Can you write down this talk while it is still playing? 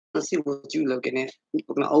can see what you looking at. You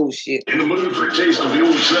looking at old shit. In the mood for a taste of the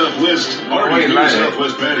old Southwest, our new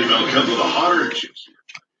Southwest patty melt comes with a hotter and juicier.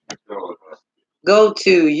 Go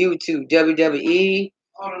to YouTube, WWE,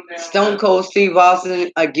 Stone Cold Steve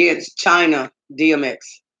Austin against China, DMX.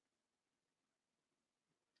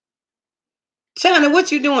 China,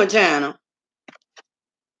 what you doing, China?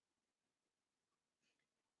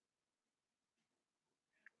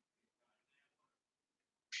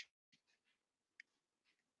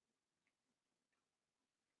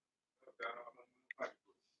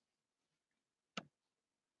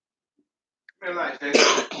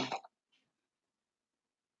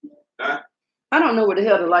 I don't know what the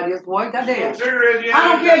hell the light is, boy. Goddamn. I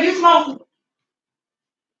don't care. You smoking.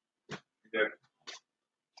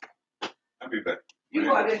 I'll be back. You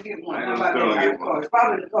go out there and get one. I'm about to get in the car. It's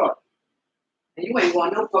probably in the car. And you ain't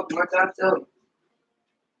going no fucking much, I tell you.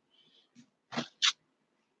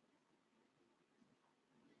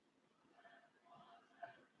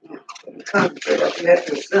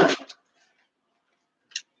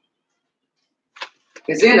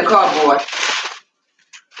 It's in the car, boy.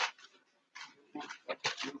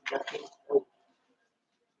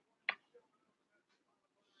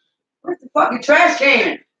 Where's the fucking trash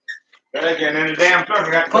can? Trash can in the damn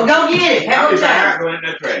truck. Well, go get it. Have a time. Go in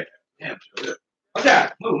that trash. Damn, what's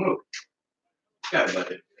that? Move. Got it,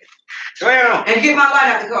 buddy. Go ahead on. And get my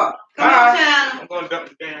light out the car. Come on, China. I'm going to dump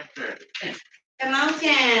the damn trash. Come on,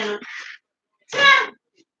 China.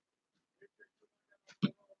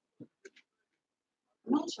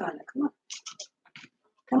 Come on, China. Come on.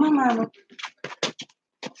 Come on, Mama.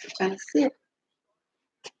 I'm trying to sit.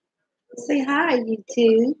 Say hi, you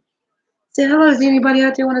two. Say hello. Is there anybody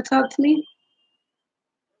out there want to talk to me?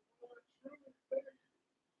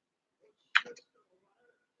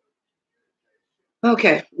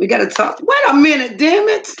 Okay, we got to talk. Wait a minute, damn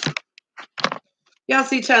it. Y'all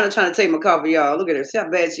see China trying to take my coffee, y'all. Look at her. See how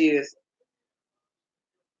bad she is.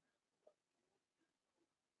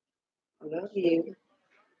 I love you.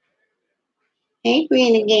 Hey,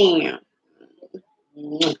 Green again.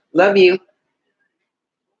 Love you.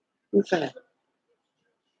 Okay.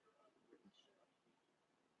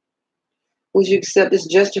 Would you accept this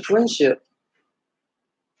gesture of friendship?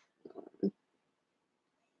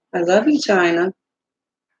 I love you, China.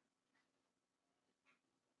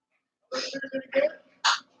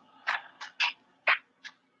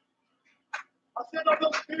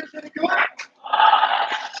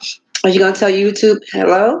 Are you going to tell YouTube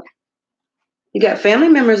hello? You got family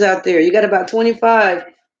members out there. You got about 25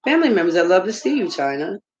 family members that love to see you,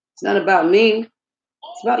 China. It's not about me.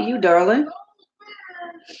 It's about you, darling.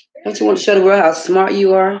 Don't you want to show the world how smart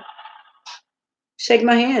you are? Shake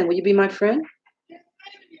my hand. Will you be my friend?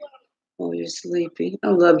 Oh, you're sleepy. I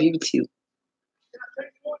love you too.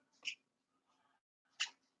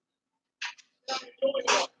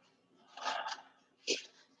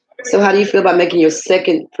 So how do you feel about making your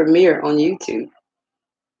second premiere on YouTube?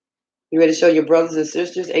 You ready to show your brothers and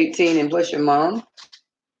sisters, 18 and plus your mom?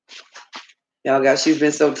 Y'all guys, she's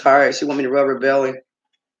been so tired. She want me to rub her belly.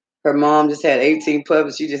 Her mom just had 18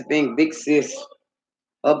 puppies. She just being big sis.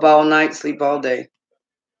 Up all night, sleep all day.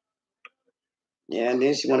 Yeah, and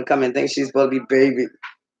then she want to come and think she's supposed to be baby.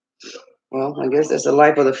 Well, I guess that's the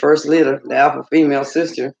life of the first litter, the alpha female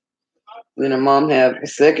sister. Then her mom had a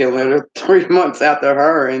second litter 3 months after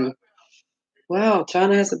her. And wow,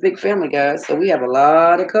 China has a big family, guys. So we have a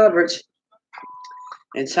lot of coverage.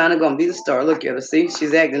 And China gonna be the star. Look at her. See,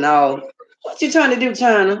 she's acting all. What you trying to do,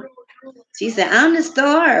 China? She said, I'm the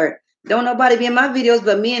star. Don't nobody be in my videos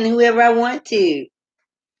but me and whoever I want to.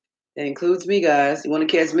 That includes me, guys. You want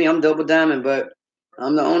to catch me? I'm Double Diamond, but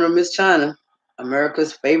I'm the owner of Miss China,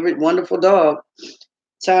 America's favorite wonderful dog.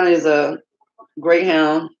 China is a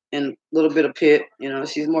greyhound and a little bit of pit. You know,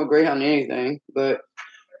 she's more greyhound than anything. But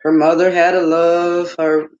her mother had a love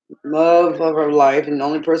of her life, and the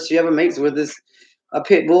only person she ever mates with is a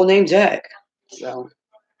pit bull named Jack. So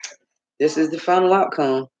this is the final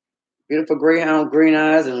outcome. Beautiful greyhound, green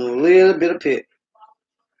eyes, and a little bit of pit.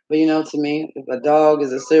 But you know, to me, if a dog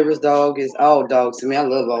is a service dog, is all dogs to me. I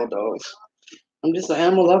love all dogs. I'm just an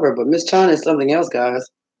animal lover. But Miss China is something else, guys.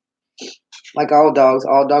 Like all dogs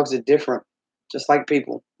are different, just like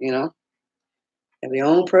people, you know. And their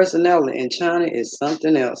own personality. And China is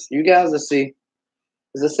something else. You guys will see.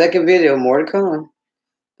 There's a second video, more to come.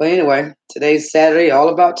 But anyway, today's Saturday, all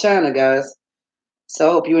about China, guys. So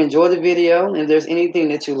I hope you enjoy the video. And if there's anything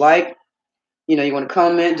that you like, you know, you want to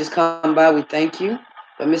comment, just come by. We thank you.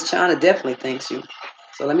 But Miss China definitely thanks you.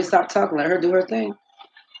 So let me stop talking. Let her do her thing.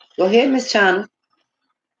 Go ahead, Miss China.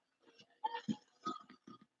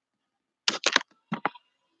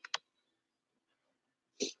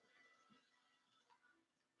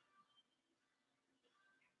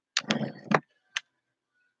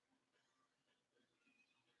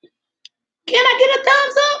 Can I get a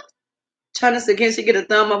thumbs up? China said, can she get a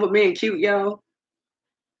thumb up for being cute, y'all?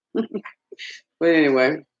 But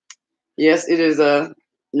anyway, yes, it is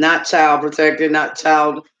not child protected, not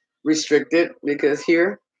child restricted, because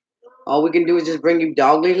here all we can do is just bring you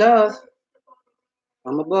dogly love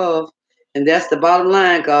from above. And that's the bottom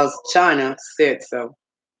line because China said so.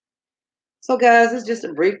 So, guys, it's just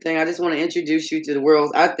a brief thing. I just want to introduce you to the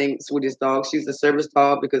world's, I think, sweetest dog. She's a service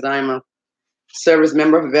dog because I'm a service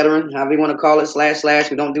member, veteran, however you want to call it, //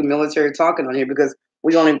 We don't do military talking on here because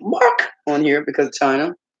we only mark on here because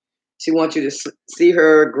China. She wants you to see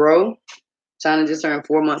her grow. China just turned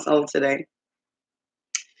 4 months old today.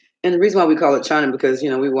 And the reason why we call it China because,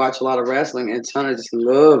 we watch a lot of wrestling, and China just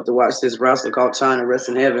loved to watch this wrestler called China Rest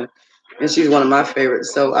in Heaven. And she's one of my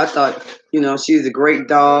favorites. So I thought, she's a great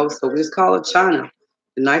dog. So we just call her China,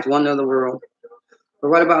 the ninth wonder of the world. But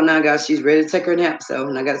right about now, guys, she's ready to take her nap. So,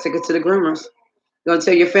 and I got to take her to the groomers. You going to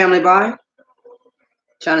tell your family bye?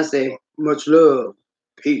 China say, much love.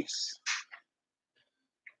 Peace.